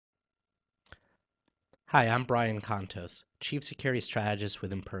Hi, I'm Brian Contos, Chief Security Strategist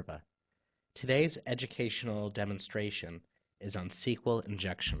with Imperva. Today's educational demonstration is on SQL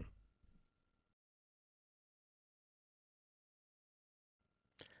injection.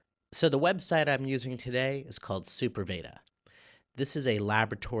 So the website I'm using today is called SuperVeda. This is a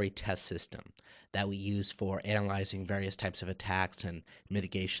laboratory test system that we use for analyzing various types of attacks and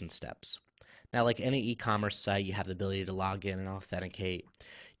mitigation steps. Now, like any e-commerce site, you have the ability to log in and authenticate.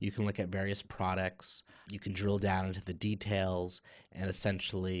 You can look at various products. You can drill down into the details and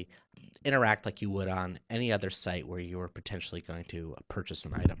essentially interact like you would on any other site where you were potentially going to purchase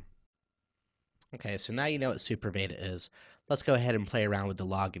an item. Okay, so now you know what SuperVeda is. Let's go ahead and play around with the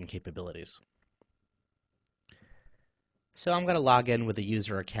login capabilities. So I'm going to log in with a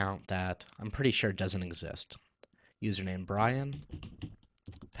user account that I'm pretty sure doesn't exist. Username Brian,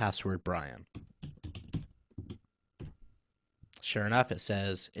 password Brian. Sure enough, it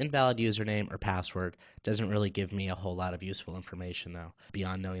says invalid username or password. Doesn't really give me a whole lot of useful information though,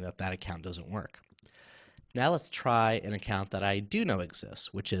 beyond knowing that that account doesn't work. Now let's try an account that I do know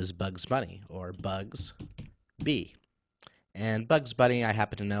exists, which is Bugs Bunny, or Bugs B. And Bugs Bunny, I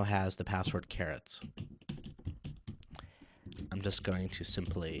happen to know, has the password carrots. I'm just going to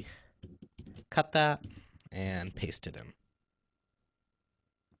simply cut that and paste it in.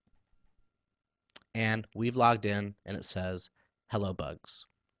 And we've logged in, and it says, hello, Bugs.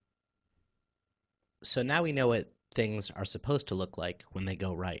 So now we know what things are supposed to look like when they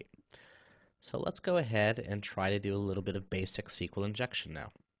go right. So let's go ahead and try to do a little bit of basic SQL injection now.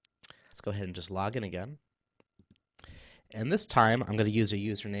 Let's go ahead and just log in again. And this time, I'm going to use a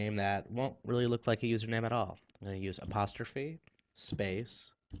username that won't really look like a username at all. I'm going to use apostrophe, space,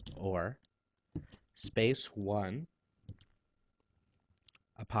 or space 1,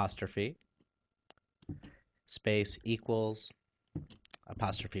 apostrophe, space equals,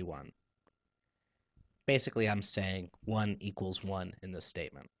 apostrophe 1. Basically, I'm saying 1 equals 1 in this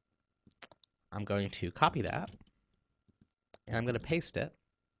statement. I'm going to copy that, and I'm going to paste it,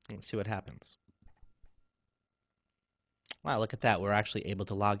 and see what happens. Wow, look at that. We're actually able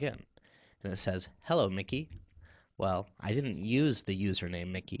to log in. And it says, hello, Mickey. Well, I didn't use the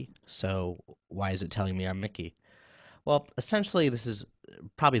username Mickey, so why is it telling me I'm Mickey? Well, essentially, this is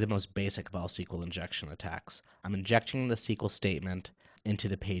probably the most basic of all SQL injection attacks. I'm injecting the SQL statement into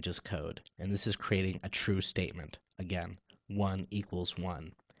the page's code, and this is creating a true statement. Again, 1 equals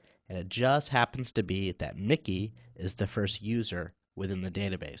 1. And it just happens to be that Mickey is the first user within the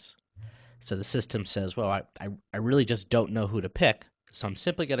database. So the system says, well, I really just don't know who to pick, so I'm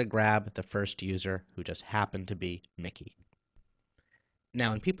simply going to grab the first user who just happened to be Mickey.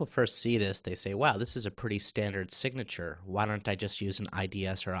 Now, when people first see this, they say, wow, this is a pretty standard signature. Why don't I just use an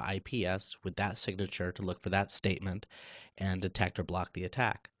IDS or an IPS with that signature to look for that statement and detect or block the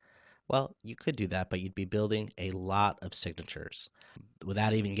attack? Well, you could do that, but you'd be building a lot of signatures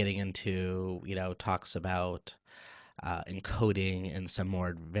without even getting into, talks about encoding and some more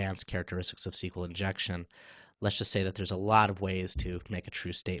advanced characteristics of SQL injection. Let's just say that there's a lot of ways to make a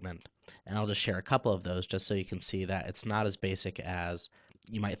true statement. And I'll just share a couple of those just so you can see that it's not as basic as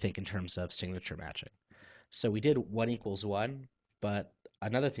you might think in terms of signature matching. So we did 1 equals 1, but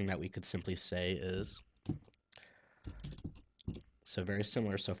another thing that we could simply say is, so very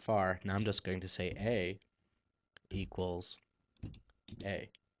similar so far. Now I'm just going to say A equals A.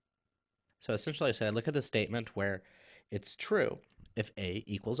 So essentially I said, look at the statement where it's true if A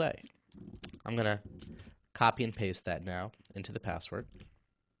equals A. I'm going to copy and paste that now into the password.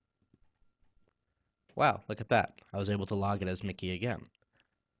 Wow, look at that. I was able to log it as Mickey again.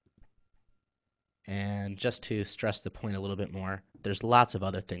 And just to stress the point a little bit more, there's lots of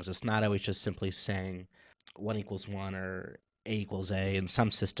other things. It's not always just simply saying 1 equals 1 or A equals A. In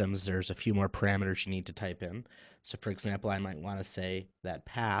some systems, there's a few more parameters you need to type in. So for example, I might want to say that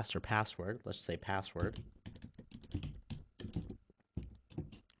pass or password, let's say password,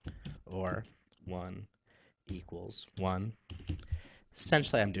 or 1 equals 1.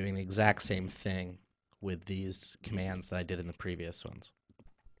 Essentially, I'm doing the exact same thing with these commands that I did in the previous ones.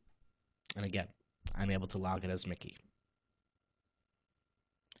 And again, I'm able to log it as Mickey.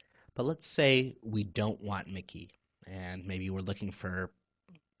 But let's say we don't want Mickey, and maybe we're looking for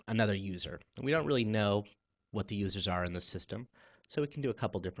another user. And we don't really know what the users are in the system, so we can do a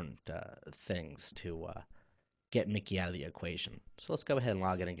couple different things to get Mickey out of the equation. So let's go ahead and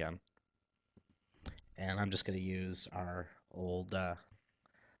log in again. And I'm just going to use our old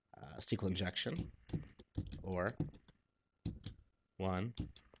SQL injection, or 1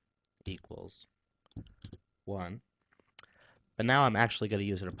 equals 1. But now I'm actually going to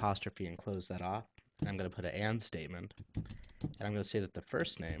use an apostrophe and close that off. And I'm going to put an and statement. And I'm going to say that the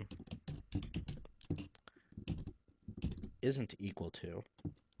first name isn't equal to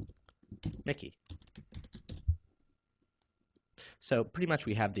Mickey. So pretty much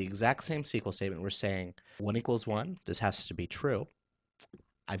we have the exact same SQL statement. We're saying 1 equals 1. This has to be true.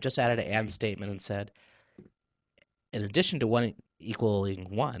 I've just added an AND statement and said, in addition to 1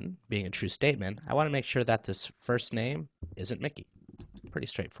 equaling 1 being a true statement, I want to make sure that this first name isn't Mickey. Pretty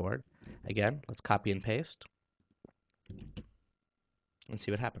straightforward. Again, let's copy and paste and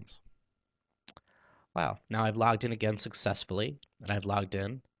see what happens. Wow, now I've logged in again successfully, and I've logged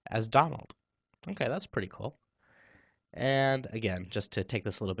in as Donald. Okay, that's pretty cool. And again, just to take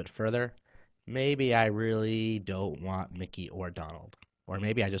this a little bit further, maybe I really don't want Mickey or Donald. Or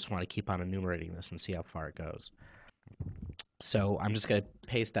maybe I just want to keep on enumerating this and see how far it goes. So I'm just going to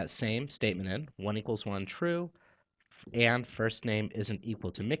paste that same statement in, 1 equals 1 true, and first name isn't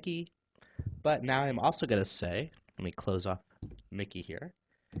equal to Mickey. But now I'm also going to say, let me close off Mickey here,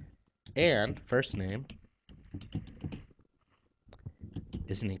 and first name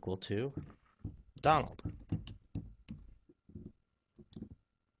isn't equal to Donald.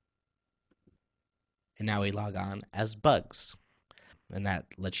 And now we log on as Bugs. And that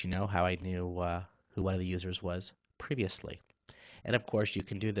lets you know how I knew who one of the users was previously. And of course, you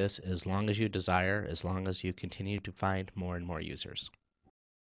can do this as long as you desire, as long as you continue to find more and more users.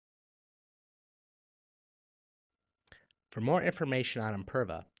 For more information on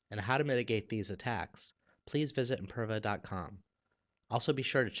Imperva and how to mitigate these attacks, please visit imperva.com. Also be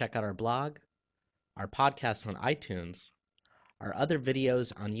sure to check out our blog, our podcast on iTunes, our other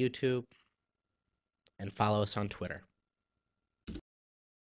videos on YouTube, and follow us on Twitter.